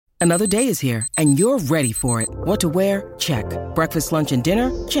Another day is here, and you're ready for it. What to wear? Check. Breakfast, lunch, and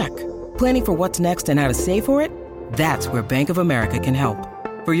dinner? Check. Planning for what's next and how to save for it? That's where Bank of America can help.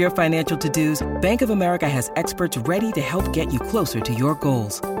 For your financial to-dos, Bank of America has experts ready to help get you closer to your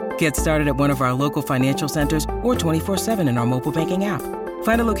goals. Get started at one of our local financial centers or 24/7 in our mobile banking app.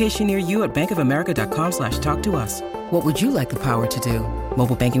 Find a location near you at bankofamerica.com/talktous. What would you like the power to do?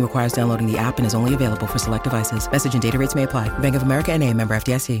 Mobile banking requires downloading the app and is only available for select devices. Message and data rates may apply. Bank of America N.A., member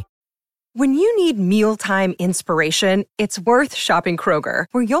FDIC. When you need mealtime inspiration, it's worth shopping Kroger,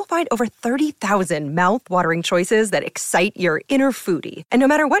 where you'll find over 30,000 mouth-watering choices that excite your inner foodie. And no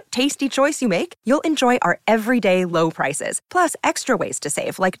matter what tasty choice you make, you'll enjoy our everyday low prices, plus extra ways to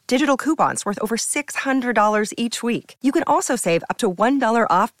save, like digital coupons worth over $600 each week. You can also save up to $1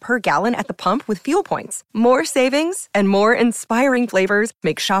 off per gallon at the pump with fuel points. More savings and more inspiring flavors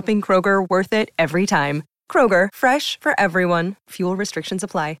make shopping Kroger worth it every time. Kroger, fresh for everyone. Fuel restrictions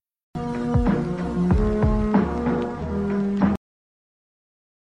apply.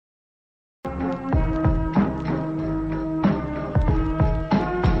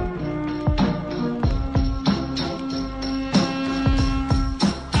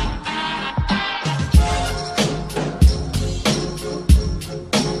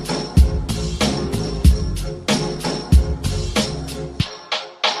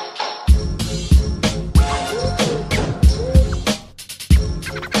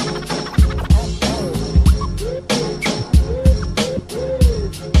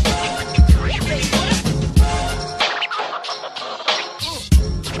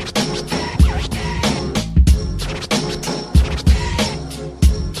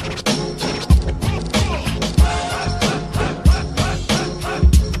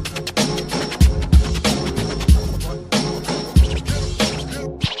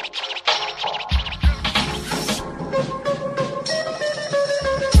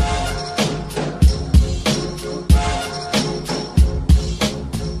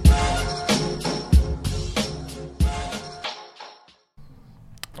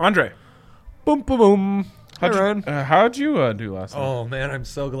 Andre. Boom, boom, boom. How'd you do last night? Oh, man, I'm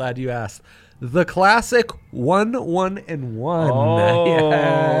so glad you asked. The classic 1-1-1. Oh,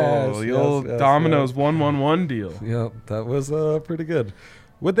 yes, the old Domino's 1-1-1 deal. Yep, that was pretty good.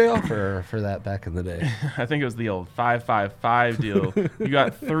 What'd they offer for that back in the day? I think it was the old 5-5-5 deal. You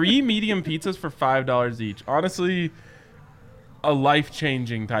got 3 medium pizzas for $5 each. Honestly, a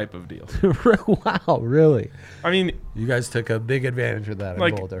life-changing type of deal. Wow, really? I mean, you guys took a big advantage of that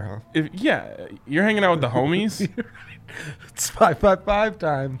in Boulder, huh? You're hanging out with the homies. It's 5-5-5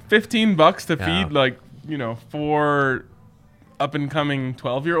 time. $15 to feed 4 up-and-coming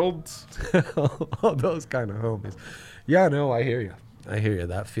 12-year-olds. All those kind of homies. Yeah, no, I hear you.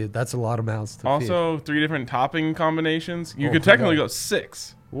 That's a lot of mouths to feed. Also, 3 different topping combinations. You could technically go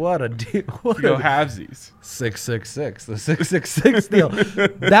 6. What a deal. You go halvesies. 666. The 666 deal.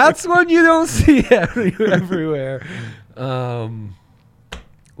 That's one you don't see everywhere.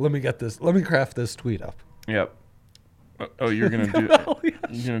 Let me craft this tweet up. Yep. Oh, you're gonna do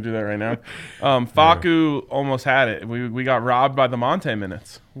you're gonna do that right now. Facu almost had it. We got robbed by the Monte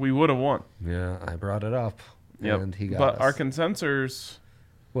minutes. We would have won. Yeah, I brought it up. Yep. And he got but us. Our consensors.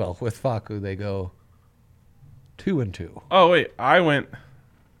 Well, with Facu they go 2-2. Oh wait, I went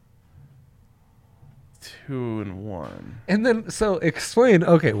 2-1. And then, so explain,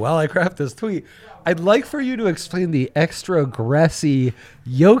 okay, while I craft this tweet, I'd like for you to explain the extra aggressive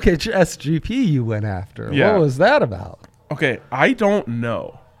Jokic SGP you went after. Yeah. What was that about? Okay, I don't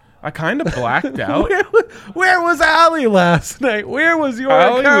know. I kind of blacked out. Where was Ali last night? Where was your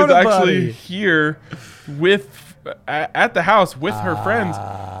Ali was actually buddy? here at the house with her friends.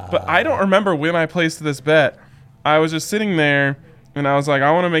 But I don't remember when I placed this bet. I was just sitting there, and I was like,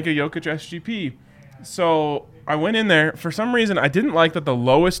 I want to make a Jokic SGP. So I went in there. For some reason, I didn't like that the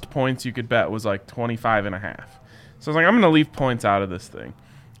lowest points you could bet was like 25.5. So I was like, I'm going to leave points out of this thing.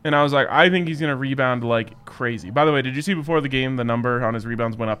 And I was like, I think he's going to rebound like crazy. By the way, did you see before the game the number on his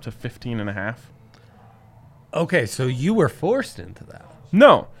rebounds went up to 15.5? Okay, so you were forced into that.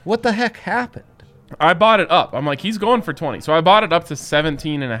 No. What the heck happened? I bought it up. I'm like, he's going for 20. So I bought it up to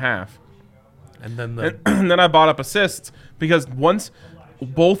 17.5. And then and then I bought up assists because once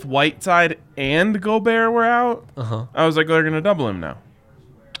both Whiteside and Gobert were out, I was like, they're going to double him now.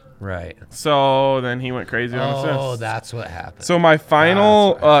 Right. So then he went crazy on assists. Oh, that's what happened. So my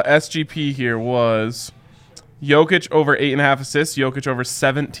final SGP here was Jokic over 8.5 assists, Jokic over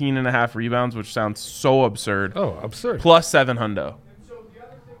 17.5 rebounds, which sounds so absurd. Oh, absurd. Plus 7 hundo.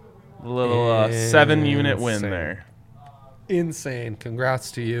 A little 7-unit win there. Insane.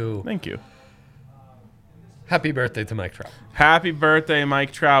 Congrats to you. Thank you. Happy birthday to Mike Trout. Happy birthday,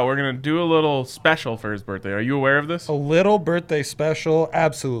 Mike Trout. We're going to do a little special for his birthday. Are you aware of this? A little birthday special,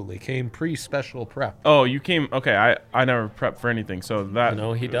 absolutely. Came pre-special prep. Oh, you came. Okay, I never prep for anything, so that.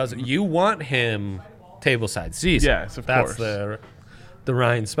 No, he doesn't. You want him tableside season. Yes, of That's course. the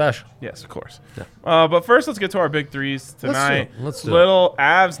Ryan special. Yes, of course. But first, let's get to our big threes tonight. Let's do it. Little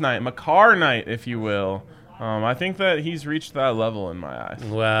Avs night, Makar night, if you will. I think that he's reached that level in my eyes.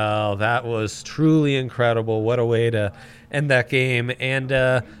 Well, that was truly incredible. What a way to end that game. And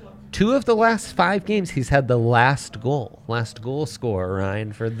 2 of the last 5 games, he's had the last goal scorer,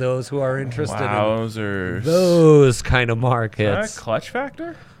 Ryan, for those who are interested in those kind of Is markets. that a clutch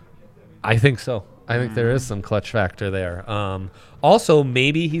factor? I think so. I think there is some clutch factor there. Also,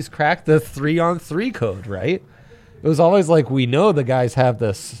 maybe he's cracked the 3-on-3 code, right? It was always like, we know the guys have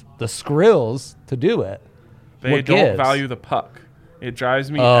the skrills to do it. They What don't gives? value the puck. It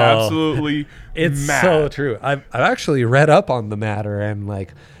drives me absolutely It's mad. so true. I've actually read up on the matter, and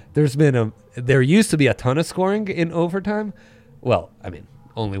like, there used to be a ton of scoring in overtime. Well, I mean,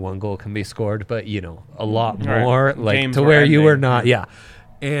 only 1 goal can be scored, but a lot Right. more, like Games to were where you were ending. not. Yeah.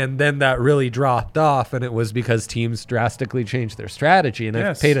 And then that really dropped off, and it was because teams drastically changed their strategy. And I've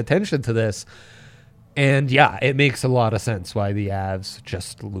Yes. paid attention to this, and yeah, it makes a lot of sense why the Avs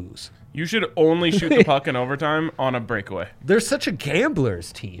just lose. You should only shoot the puck in overtime on a breakaway. They're such a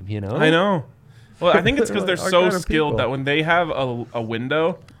gamblers team, I know. Well, I think it's because they're Our so kind of skilled people. that when they have a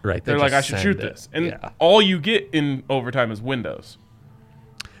window, Right, they they're like, just I should shoot send it. this. And Yeah. all you get in overtime is windows.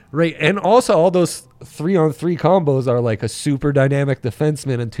 Right, and also all those 3-on-3 combos are like a super dynamic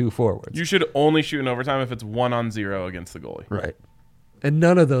defenseman and 2 forwards. You should only shoot in overtime if it's 1-on-0 against the goalie. Right. And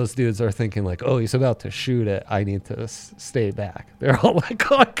none of those dudes are thinking like, oh, he's about to shoot it. I need to stay back. They're all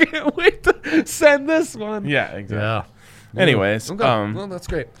like, oh, I can't wait to send this one. Yeah, exactly. Yeah. Anyways, Okay. Well, that's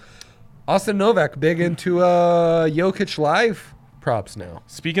great. Austin Novak, big into Jokic live props now.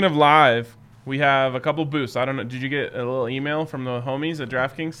 Speaking of live, we have a couple boosts. I don't know. Did you get a little email from the homies at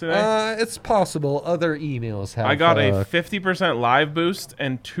DraftKings today? It's possible. Other emails have. I got a 50% live boost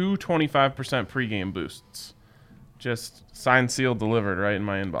and 2 25% pregame boosts. Just signed, sealed, delivered right in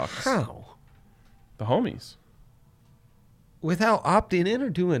my inbox. How? The homies. Without opting in or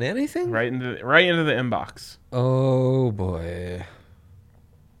doing anything? Right into the inbox. Oh boy.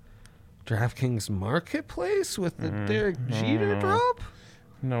 DraftKings Marketplace with the Derek Jeter drop?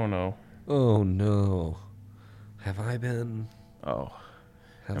 No. Oh no. Have I been Oh.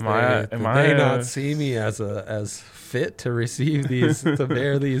 have Am they, I- did am they I, not see me as fit to receive these to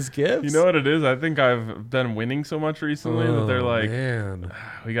bear these gifts? You know what it is? I think I've been winning so much recently that they're like, man.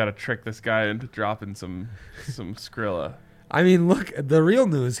 we got to trick this guy into dropping some Skrilla. I mean, look, the real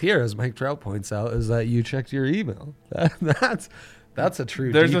news here, as Mike Trout points out, is that you checked your email. That's a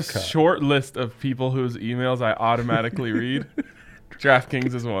true There's deep a cut. short list of people whose emails I automatically read.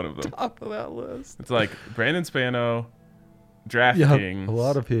 DraftKings is one of them. Top of that list. It's like Brandon Spano, Yeah, DraftKings. a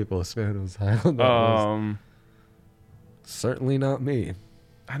lot of people Spanos high on that list. Certainly not me.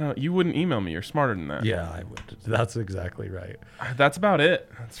 I don't. You wouldn't email me. You're smarter than that. Yeah, I would. That's exactly right. That's about it.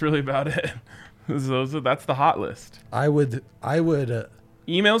 That's really about it. That's the hot list. I would.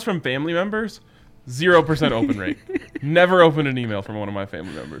 Emails from family members, 0% open rate. Never opened an email from one of my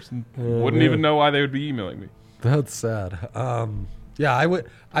family members. Wouldn't even know why they would be emailing me. That's sad. Yeah, I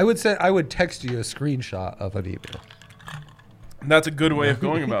would text you a screenshot of an email. That's a good way of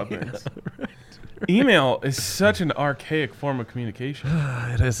going about things. Email is such an archaic form of communication.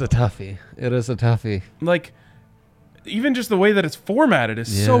 It is a toughie. Like, even just the way that it's formatted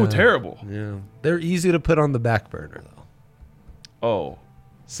is so Yeah. terrible. Yeah, they're easy to put on the back burner though. Oh.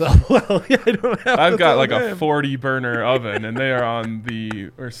 So well, yeah, I don't have. I've to got tell like a them. 40 burner oven and they are on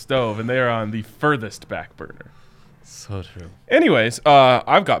stove and they are on the furthest back burner. So true. Anyways,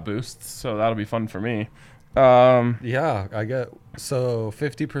 I've got boosts, so that'll be fun for me. Yeah, I get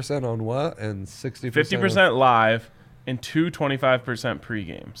 50% on what and 60%. 50% live and 2 25%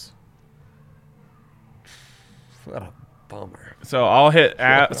 pre-games. What a bummer. So I'm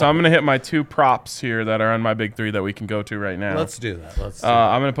going to hit my 2 props here that are on my big 3 that we can go to right now. Let's do that.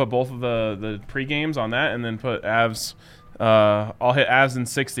 I'm going to put both of the pre-games on that and then put Avs. I'll hit Avs in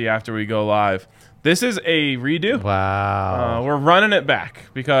 60 after we go live. This is a redo. Wow. We're running it back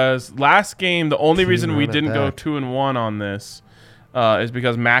because last game, the only reason we run it didn't go back. 2-1 on this is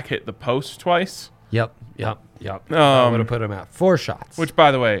because Mac hit the post twice. Yep. I would have put him at 4 shots. Which,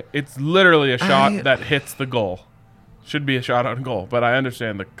 by the way, it's literally a shot that hits the goal. Should be a shot on goal, but I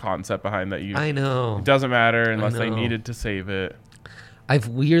understand the concept behind that. I know. It doesn't matter unless they know. needed to save it. I've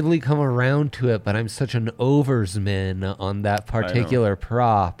weirdly come around to it, but I'm such an oversman on that particular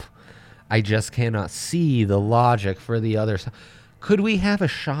prop. I just cannot see the logic for the other side. Could we have a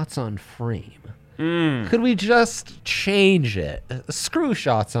shots on frame? Could we just change it? Screw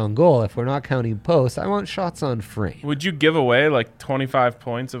shots on goal if we're not counting posts. I want shots on frame. Would you give away like 25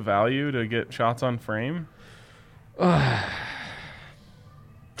 points of value to get shots on frame?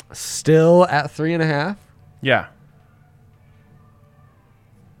 Still at 3.5? Yeah.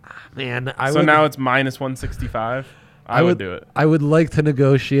 Man, now it's minus 165. I would do it. I would like to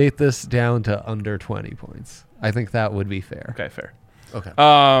negotiate this down to under 20 points. I think that would be fair. Okay, fair. Okay.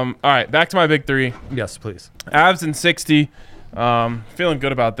 All right, back to my big three. Yes, please. Avs in 60. Feeling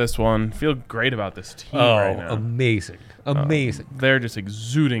good about this one. Feel great about this team right now. Amazing. They're just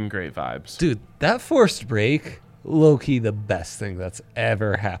exuding great vibes. Dude, that forced break, low-key the best thing that's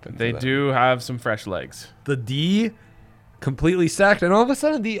ever happened. They do have some fresh legs. The D completely stacked, and all of a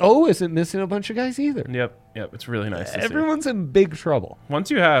sudden the O isn't missing a bunch of guys either. Yep. It's really nice to see. Everyone's in big trouble. Once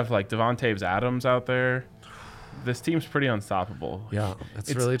you have like Devontae Adams out there, this team's pretty unstoppable. Yeah, that's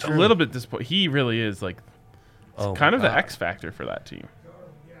It's really true. a little bit disappointing. He really is like kind of the X factor for that team.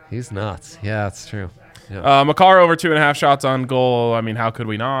 He's nuts. Yeah, that's true. Yeah. Makar over 2.5 shots on goal. I mean, how could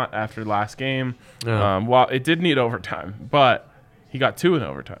we not after last game? Yeah. Well, it did need overtime, but he got 2 in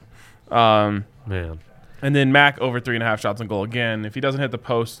overtime. Man. And then Mac over 3.5 shots on goal again. If he doesn't hit the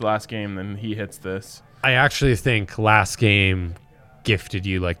post last game, then he hits this. I actually think last game gifted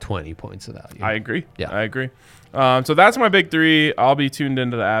you like 20 points of value. I agree. Yeah. I agree. So that's my big three. I'll be tuned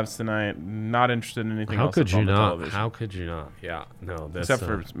into the Avs tonight. Not interested in anything How else. could that's you on the not? television. How could you not? Yeah. No, this, Except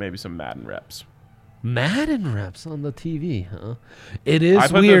for maybe some Madden reps. Madden reps on the TV, huh? It is I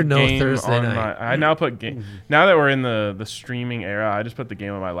put weird. the No game Thursday on night. I now put game. Now that we're in the streaming era, I just put the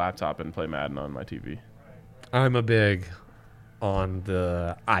game on my laptop and play Madden on my TV. I'm a big on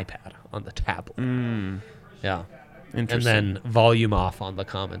the iPad, on the tablet. Yeah. And Interesting. then volume off on the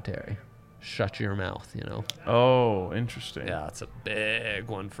commentary. Shut your mouth, you know? Oh, interesting. Yeah, it's a big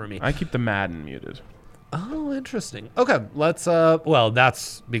one for me. I keep the Madden muted. Oh, interesting. Okay, let's, well,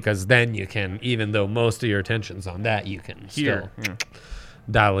 that's because then you can, even though most of your attention's on that, you can Here. still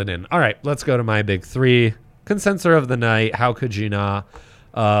dial it in. All right, let's go to my big three. Consensus of the night, how could you not?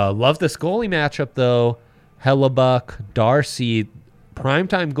 Love this goalie matchup, though. Hellebuck, Darcy,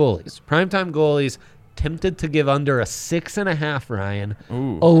 primetime goalies. Tempted to give under a 6.5, Ryan.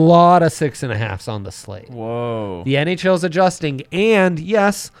 Ooh. A lot of 6.5s on the slate. Whoa. The NHL's adjusting, and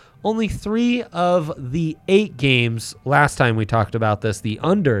yes, only 3 of the 8 games last time we talked about this, the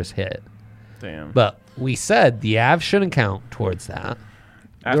unders hit. Damn. But we said the Avs shouldn't count towards that.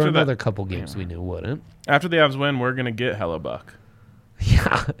 There were After another that, couple games we knew wouldn't. after the Avs win, we're gonna get Hellebuck.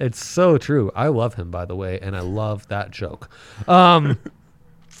 Yeah, it's so true. I love him, by the way, and I love that joke.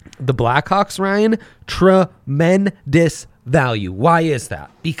 The Blackhawks, Ryan, tremendous value. Why is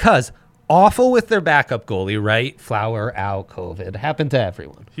that? Because awful with their backup goalie, right? Flower out, COVID. Happened to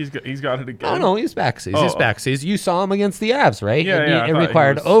everyone. He's got it again. Oh, no, he's backsies. Oh. He's backsies. You saw him against the Avs, right? Yeah, And yeah. I it thought he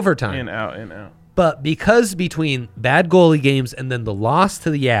required was overtime. In, out. But because between bad goalie games and then the loss to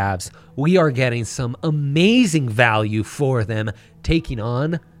the Avs, we are getting some amazing value for them taking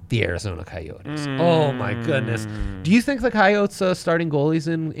on the Arizona Coyotes. Oh, my goodness. Do you think the Coyotes starting goalies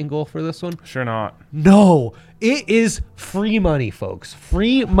in goal for this one? Sure not. No. It is free money, folks.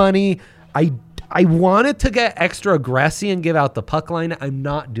 Free money. I wanted to get extra aggressive and give out the puck line. I'm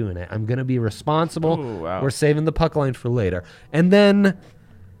not doing it. I'm going to be responsible. Ooh, wow. We're saving the puck line for later. And then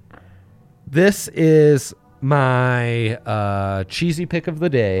this is my cheesy pick of the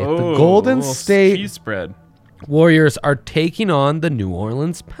day. The Golden little State cheese spread. Warriors are taking on the New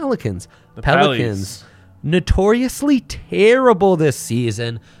Orleans Pelicans. The Pelicans, notoriously terrible this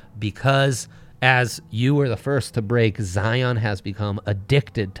season because, as you were the first to break, Zion has become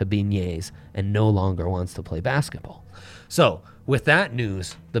addicted to beignets and no longer wants to play basketball. So, with that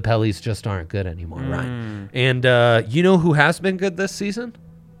news, the Pellies just aren't good anymore, right? And you know who has been good this season?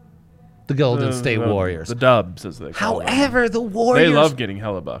 The Golden State Warriors. The Dubs, as they call them. However, the Warriors... They love getting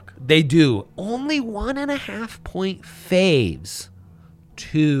Hellebuck. They do. Only 1.5 point faves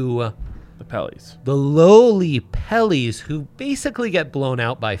to The Pellies. the lowly Pellies, who basically get blown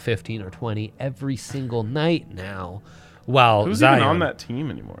out by 15 or 20 every single night now. While Who's Zion, even on that team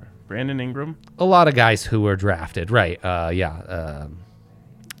anymore? Brandon Ingram? a lot of guys who were drafted, right? Yeah.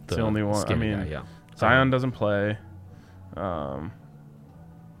 It's the only one. I skinny mean, guy, yeah. Zion doesn't play. Yeah.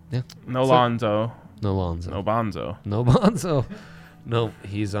 No So- Lonzo. No Lonzo. No Bonzo. No Bonzo. No,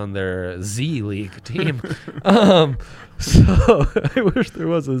 he's on their Z League team. So I wish there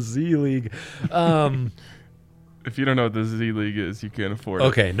was a Z League. If you don't know what the Z League is, you can't afford it.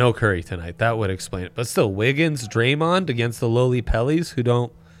 Okay, no Curry tonight. That would explain it. But still, Wiggins, Draymond against the lowly Pellies who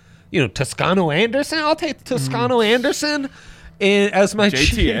don't Toscano Anderson. I'll take Toscano Anderson as my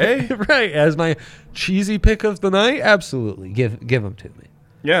JTA? right, as my cheesy pick of the night. Absolutely, give him to me.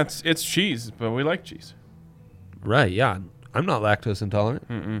 Yeah, it's cheese, but we like cheese. Right, yeah. I'm not lactose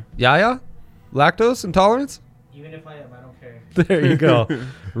intolerant. Yeah, lactose intolerance. Even if I am, I don't care. There you go.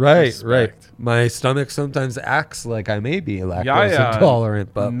 Right. Respect. My stomach sometimes acts like I may be lactose Yeah.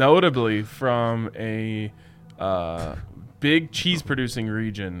 intolerant, but Notably from a big cheese producing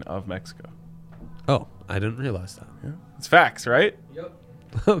region of Mexico. oh, I didn't realize that. It's facts, right? Yep.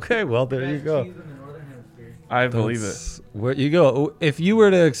 Okay, well there you go. Cheese in the northern hemisphere. I believe it. That's where you go. If you were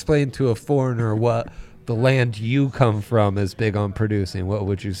to explain to a foreigner what the land you come from is big on producing, what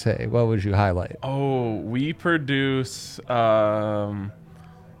would you say? What would you highlight? Oh, we produce bad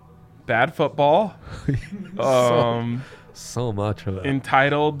football, So much of it.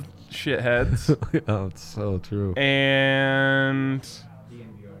 entitled shitheads, Oh, it's so true. and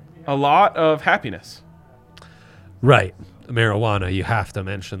a lot of happiness. Right. Marijuana, you have to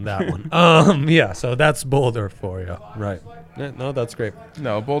mention that one. Yeah, so that's Boulder for you. Right. Yeah, no, that's great.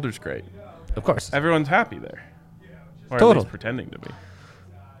 No, Boulder's great. Of course. Everyone's happy there. Or at Totally. least pretending to be.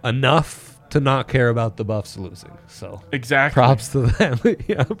 Enough to not care about the Buffs losing. So Exactly. props to them.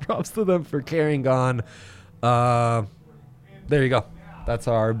 Yeah, props to them for carrying on. There you go. That's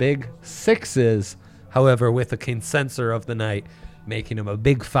our big sixes. However, with a consensor of the night, making them a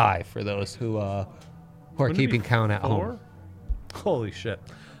big five for those who are Wouldn't it be keeping count at 4? home. Holy shit.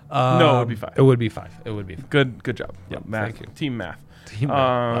 No, it would be 5. It would be five. It would be five. Good job. Yeah, math. thank you. Team math. Team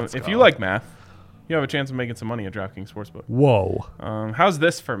math. Let's If go. you like math, you have a chance of making some money at DraftKings Sportsbook. Whoa. How's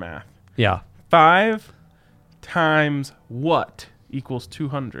this for math? Yeah. 5 times what equals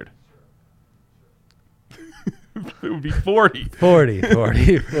 200? It would be 40. 40.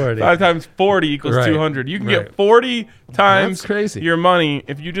 5 times 40 equals Right. 200. You can Right. get 40 times That's crazy. your money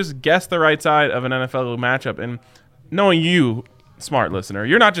if you just guess the right side of an NFL matchup. And knowing you, smart listener,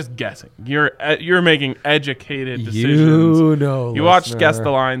 you're not just guessing. You're making educated decisions. You know. You watched Guess listener.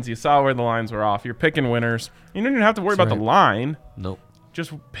 the Lines. You saw where the lines were off. You're picking winners. You don't even have to worry about the right. line. Nope.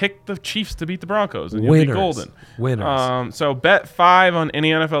 Just pick the Chiefs to beat the Broncos, and you'll Winners. be golden. Winners. So bet 5 on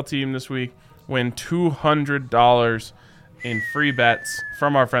any NFL team this week. Win $200 in free bets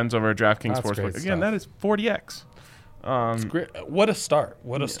from our friends over at DraftKings That's Sportsbook. great Again, stuff. that is 40x. Great. What a start.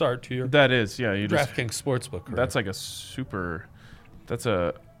 What a start to your That is, yeah. You just DraftKings Sportsbook career. that's like a super. That's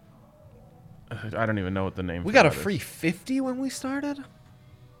a. I don't even know what the name. We for got a that is. free 50 when we started?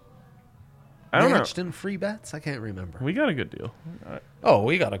 I don't know. Matched in free bets? I can't remember. We got a good deal. Oh,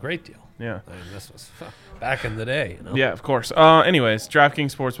 we got a great deal. Yeah. I mean, this was back in the day, you know? Yeah, of course. Anyways,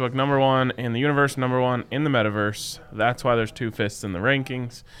 DraftKings Sportsbook, number 1 in the universe, number 1 in the metaverse. That's why there's 2 fists in the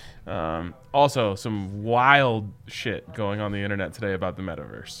rankings. Also, some wild shit going on the internet today about the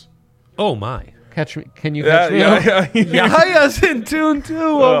metaverse. Oh, my. Catch me. Can you catch me? Yeah. Yaya's in tune, too.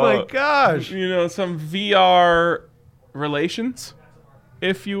 Oh, my Uh, gosh. You know, some VR relations,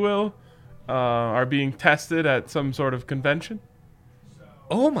 if you will, are being tested at some sort of convention.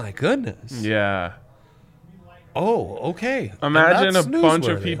 Oh, my goodness. Yeah. Oh, okay. And Imagine a that's bunch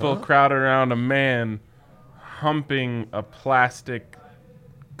of newsworthy, people huh? crowded around a man humping a plastic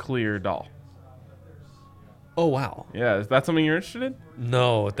clear doll. Oh, wow. Yeah, is that something you're interested in?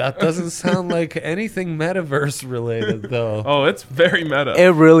 No, that doesn't sound like anything metaverse related, though. Oh, it's very meta.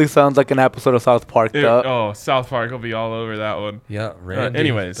 It really sounds like an episode of South Park. South Park will be all over that one. Yeah, Randy.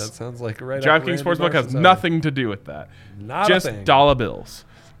 anyways, that sounds like right. DraftKings Sportsbook has nothing to do with that. Not Just a thing. dollar bills.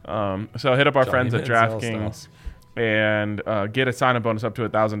 So hit up our friends at Manziel DraftKings and get a sign-up bonus up to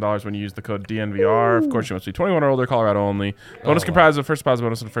 $1,000 when you use the code DNVR. Of course, you must be 21 or older, Colorado only. Bonus comprises of first deposit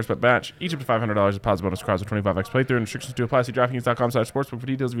bonus and first bet match. Each up to $500 is deposit bonus requires a 25x playthrough. And restrictions to apply. See DraftKings.com/sportsbook for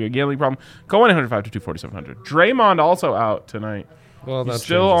details. If you have a gambling problem, call 1-800-522-4700. Draymond also out tonight. Well, He's that's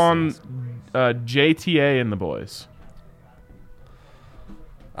still on JTA and the boys.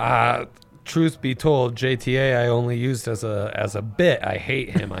 Truth be told, JTA I only used as a bit. I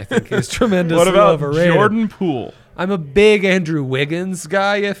hate him. I think he's tremendously What about overrated. Jordan Poole? I'm a big Andrew Wiggins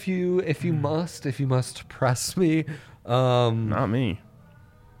guy. If you must press me. Not me.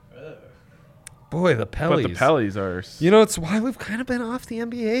 Boy, the Pellies. But the Pellies are. You know, it's why we've kind of been off the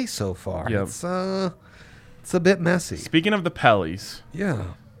NBA so far. Yep. It's a bit messy. Speaking of the Pellies, Yeah.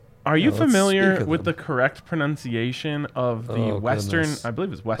 are you let's familiar speak of with them. the correct pronunciation of the Oh, Western, goodness. I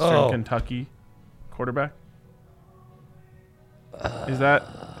believe it's Western Oh. Kentucky quarterback? Is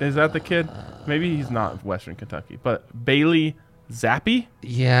that the kid? Maybe he's not Western Kentucky, but Bailey Zappi?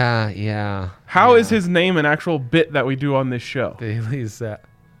 Yeah. How is his name an actual bit that we do on this show? Bailey's that?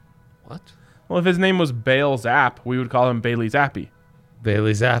 What? Well, if his name was Bale Zapp, we would call him Bailey Zappi.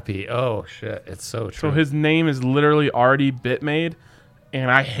 Bailey Zappi. Oh shit, it's so true. So his name is literally already Bitmade, and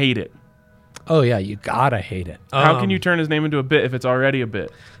I hate it. Oh yeah, you gotta hate it. How can you turn his name into a bit if it's already a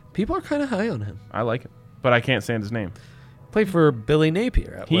bit? People are kind of high on him. I like it, but I can't stand his name. Played for Billy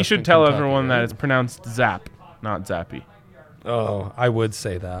Napier. At He Western should tell Kentucky, everyone that right? it's pronounced Zap, not Zappy. Oh, I would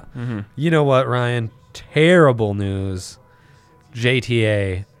say that. Mm-hmm. You know what, Ryan? Terrible news.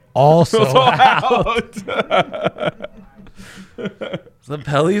 JTA also out. The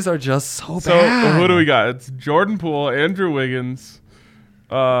Pellies are just so So bad. who do we got? It's Jordan Poole, Andrew Wiggins.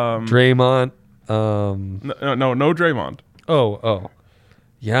 Draymond. No Draymond. Oh.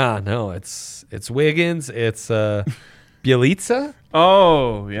 Yeah, no, it's Wiggins. It's Bjelica.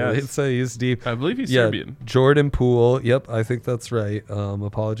 Oh, yes. Bjelica, he's deep. I believe he's Yeah, Serbian. Jordan Poole. Yep, I think that's right.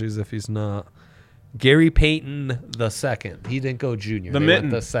 Apologies if he's not. Gary Payton the second. He didn't go junior. The They mitten.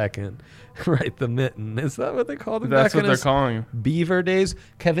 went the second. Right, the mitten. Is that what they called him? That's back what in they're his calling him. Beaver days.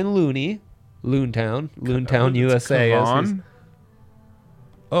 Kevin Looney, Loontown, USA. as he's- Kavan?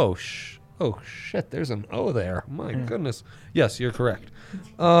 Oh shit! There's an O there. My goodness. Yes, you're correct.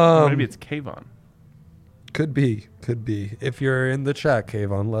 Maybe it's Kavon. Could be. If you're in the chat,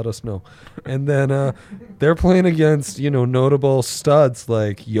 Kayvon, let us know. And then they're playing against, notable studs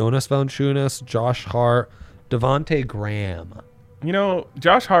like Jonas Valanciunas, Josh Hart, Devontae Graham.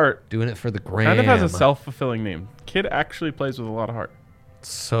 Josh Hart Doing it for the Graham. kind of has a self-fulfilling name. Kid actually plays with a lot of heart.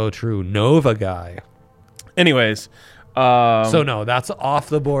 So true. Nova guy. Anyways, So no, that's off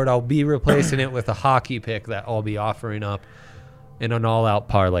the board. I'll be replacing it with a hockey pick that I'll be offering up in an all-out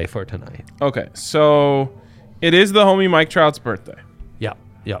parlay for tonight. okay, so it is the homie Mike Trout's birthday. Yep.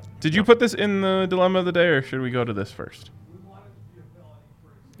 Did you put this in the dilemma of the day, or should we go to this first?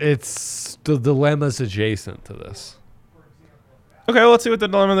 It's the dilemmas adjacent to this. Okay, well, let's see what the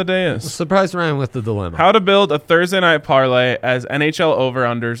dilemma of the day is. Surprise Ryan with the dilemma. How to build a Thursday night parlay as NHL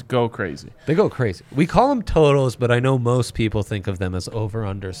over-unders go crazy. They go crazy. We call them totals, but I know most people think of them as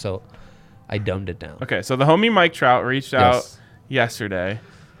over-under, so I dumbed it down. Okay, so the homie Mike Trout reached out Yes. yesterday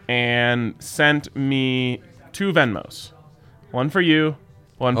and sent me 2 Venmos. One for you,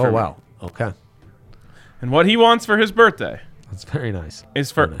 one for Oh, me. wow. Okay. And what he wants for his birthday That's very nice.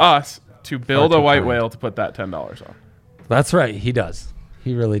 is for Very nice. us to build Far a too white kind. whale to put that $10 on. That's right. He does.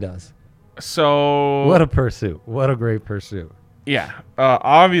 He really does. So What a pursuit. What a great pursuit. yeah,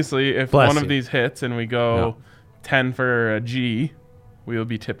 obviously, if Bless one of you. these hits and we go 10 for a G, we will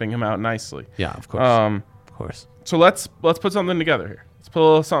be tipping him out nicely. Yeah, of course. Um, Of course. so let's put something together here. Let's put a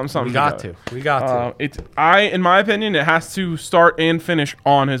little something. We got together. to. We got to. In my opinion, it has to start and finish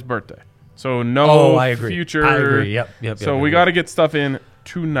on his birthday. So no Oh, I agree. future. I agree. Yep. So we got to get stuff in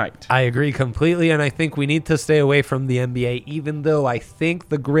tonight. I agree completely, and I think we need to stay away from the NBA, even though I think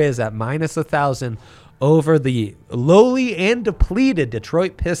the Grizz at minus 1,000 over the lowly and depleted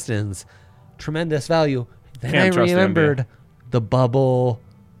Detroit Pistons, tremendous value. Then Can't I trust the remembered the bubble.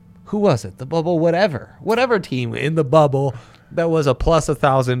 Who was it? The bubble, whatever team in the bubble that was a plus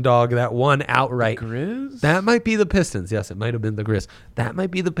 1,000 dog that won outright. Grizz? That might be the Pistons. Yes, it might have been the Grizz. That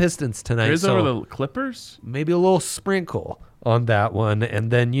might be the Pistons tonight. Grizz so over the Clippers? maybe a little sprinkle on that one,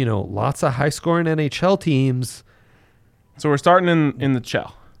 and then lots of high-scoring NHL teams. So we're starting in the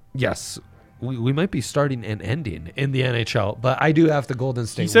Chell. Yes, we might be starting and ending in the NHL, but I do have the Golden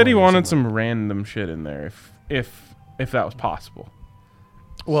State. He said he Warriors wanted in some random shit in there if that was possible.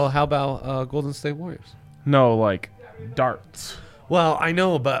 mind. Well, how about Golden State Warriors? No, like darts. Well, I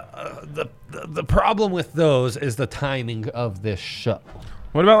know, but the problem with those is the timing of this show.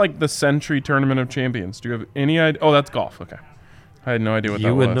 What about like the Century Tournament of Champions? Do you have any idea? Oh, that's golf. Okay. I had no idea what that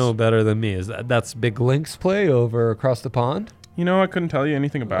You was. would know better than me. That's Big Link's play over across the pond? I couldn't tell you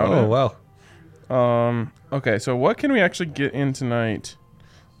anything about it. wow. Okay, so what can we actually get in tonight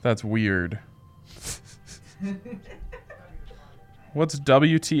that's weird? What's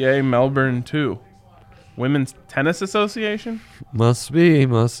WTA Melbourne 2? Women's Tennis Association? Must be.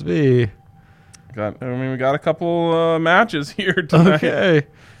 We got a couple matches here tonight. Okay.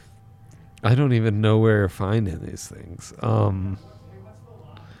 I don't even know where you're finding these things.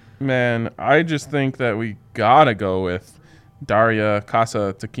 Man, I just think that we gotta go with Daria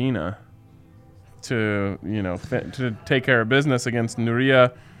Kasatkina to to take care of business against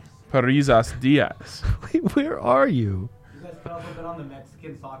Nuria Parizas Diaz. Wait, where are you? You guys could also bet on the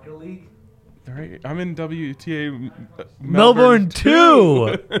Mexican Soccer League. Right, I'm in WTA Melbourne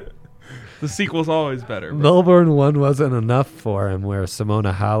 2. The sequel's always better. but- Melbourne 1 wasn't enough for him, where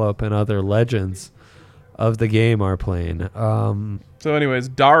Simona Halep and other legends of the game are playing. So, anyways,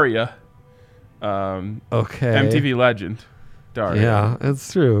 Daria, Okay. MTV legend, Daria, Yeah,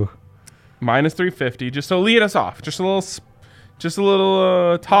 it's true. minus 350. Just to lead us off, just a little Just a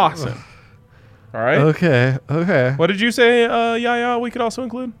little tossing. All right. Okay. What did you say, Yaya? We could also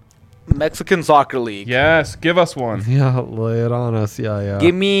include. Mexican Soccer League. Yes, give us one. Yeah, lay it on us. Yeah.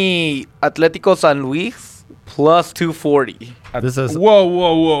 Give me Atlético San Luis plus 240. This is Whoa.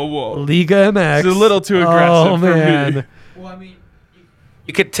 Liga MX. It's a little too aggressive Oh, for man. me. Well, I mean,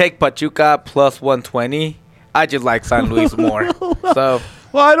 You could take Pachuca plus 120. I just like San Luis more. So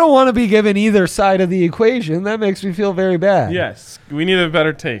Well, I don't want to be given either side of the equation. That makes me feel very bad. Yes, we need a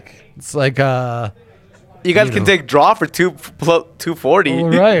better take. It's like, you guys can take draw for 240. all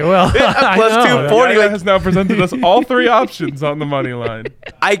right, well, I Plus know. 240. Yaya has now presented us all three options on the money line.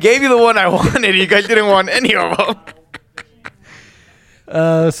 I gave you the one I wanted. You guys didn't want any of them.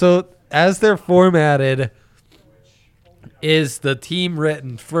 So as they're formatted, is the team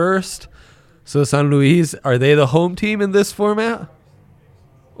written first? So San Luis, are they the home team in this format?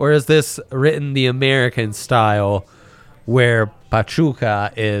 Or is this written the American style where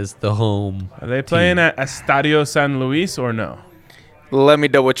Pachuca is the home? Are they playing at Estadio San Luis or no? Let me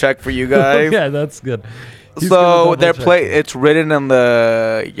double check for you guys. Yeah, that's good. He's So gonna double check. it's written in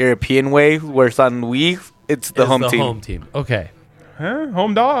the European way where San Luis it's the Is home the team. home team. Okay. Huh?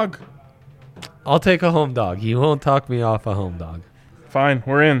 Home dog. I'll take a home dog. You won't talk me off a home dog. Fine,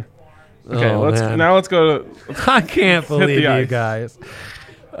 we're in. Okay, Oh, man. let's go to I can't the believe you ice. guys.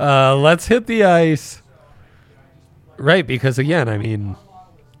 Let's hit the ice. Right, because again, I mean,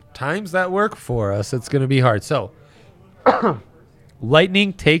 times that work for us, it's going to be hard. So,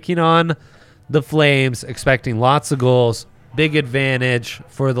 Lightning taking on the Flames, expecting lots of goals. Big advantage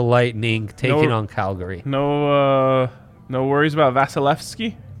for the Lightning taking No- on Calgary. no worries about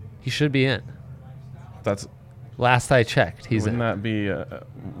Vasilevsky. He should be in. That's Last I checked, he's wouldn't in.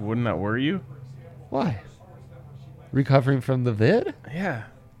 wouldn't that worry you? Why? Recovering from the vid? Yeah.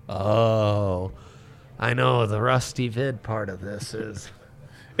 Oh, I know the rusty vid part of this is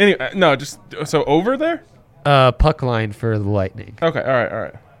Anyway, no, just so over there. puck line for the Lightning. Okay, all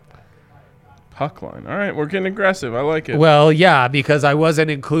right. Puck line. All right, we're getting aggressive. I like it. Well, yeah, because I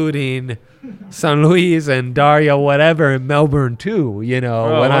wasn't including San Luis and Daria, whatever, in Melbourne too. When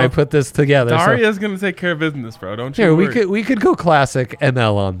I put this together. So Daria's gonna take care of business, bro. Don't you here worry. we could go classic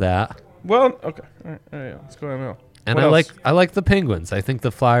ML on that. Well, okay. All right, let's go ML. And What else? I like the Penguins. I think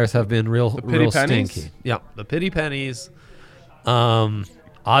the Flyers have been real Pity pennies? stinky. Yeah, the pity pennies.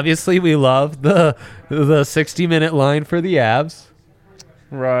 Obviously we love the 60-minute line for the Avs.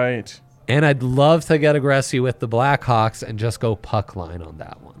 Right. And I'd love to get aggressive with the Blackhawks and just go puck line on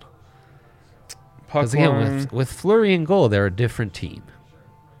that one. Puck Because again, line. with Fleury and goal, they're a different team.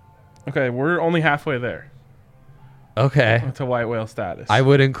 Okay, we're only halfway there Okay. to white whale status. I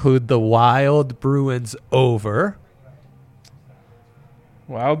would include the Wild Bruins over.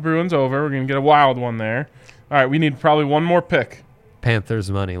 Wild Bruins over. We're gonna get a wild one there. All right, we need probably one more pick. Panthers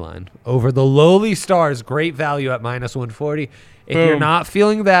money line over the lowly Stars. Great value at -140. If you're Boom. not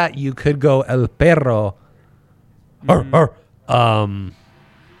feeling that, you could go El Perro.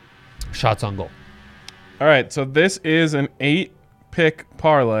 Shots on goal. All right, so this is an 8-pick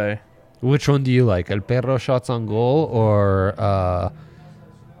parlay. Which one do you like? El Perro shots on goal or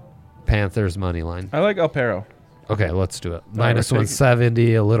Panthers money line? I like El Perro. Okay, let's do it. right, we're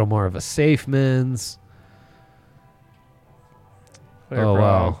 -170, a little more of a safe mins. Player Oh,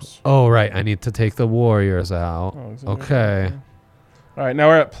 wow. props. Oh, right. I need to take the Warriors out. Oh, is it Okay. All right, now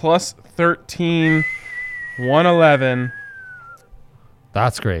we're at plus 13, 111,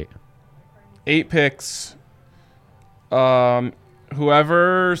 That's great. 8 picks.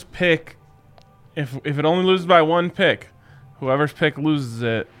 Whoever's pick, if it only loses by 1 pick, whoever's pick loses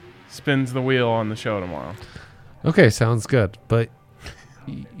it, spins the wheel on the show tomorrow. Okay, sounds good. But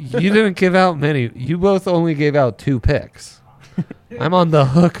you didn't give out many. You both only gave out 2 picks. I'm on the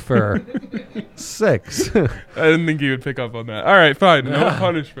hook for 6. I didn't think you would pick up on that. All right, fine. No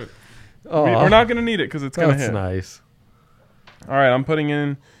punishment. We're not going to need it because it's going to That's hit. nice. All right, I'm putting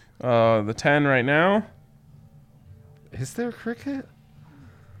in the 10 right now. Is there cricket?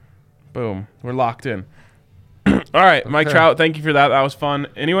 Boom. We're locked in. All right, Mike Okay. Trout, thank you for that. That was fun.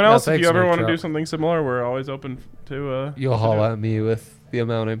 Anyone else, if thanks, you ever Mike want to do Trout. something similar, we're always open to You'll to haul do it. at me with the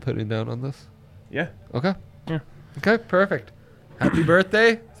amount I'm putting down on this. Yeah. Okay. Yeah. Okay, perfect. Happy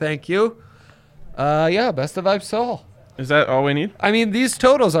birthday. Thank you. Yeah, best of vibes to all. Is that all we need? I mean, these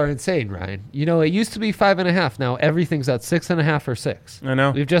totals are insane, Ryan. It used to be 5.5. Now everything's at 6.5 or 6. I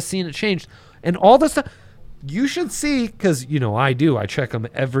know. We've just seen it change. And all this stuff, you should see, because, I do. I check them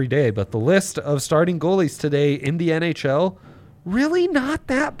every day. But the list of starting goalies today in the NHL, really not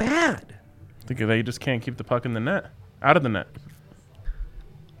that bad. I think they just can't keep the puck in the net, out of the net.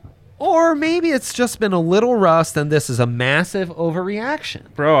 Or maybe it's just been a little rust and this is a massive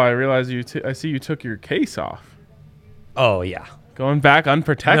overreaction. Bro, I realize I see you took your case off. Oh, yeah. Going back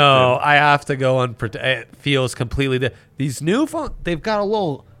unprotected. No, I have to go unprotected. It feels completely these new phones, they've got a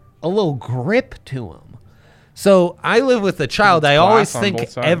little grip to them. So I live with a child. I always think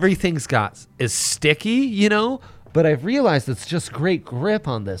everything's is sticky, but I've realized it's just great grip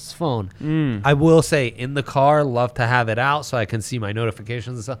on this phone. I will say in the car, love to have it out so I can see my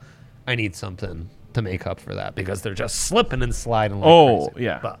notifications and stuff. I need something to make up for that because they're just slipping and sliding like crazy.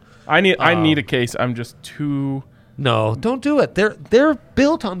 Yeah. But, I need a case. I'm just too... No, don't do it. They're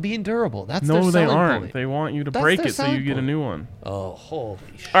built on being durable. That's their selling No, they aren't. point. They want you to break it so you get a new one. Oh, holy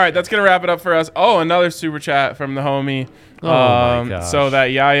shit. All right, that's going to wrap it up for us. Oh, another super chat from the homie. Oh, my gosh. So that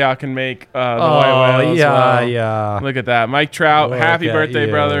Yaya can make the white whale. Yeah. Look at that. Mike Trout, happy birthday,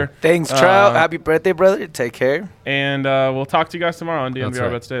 brother. Thanks, Trout. Happy birthday, brother. Take care. And we'll talk to you guys tomorrow on DNVR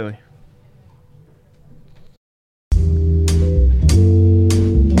right. Bets Daily.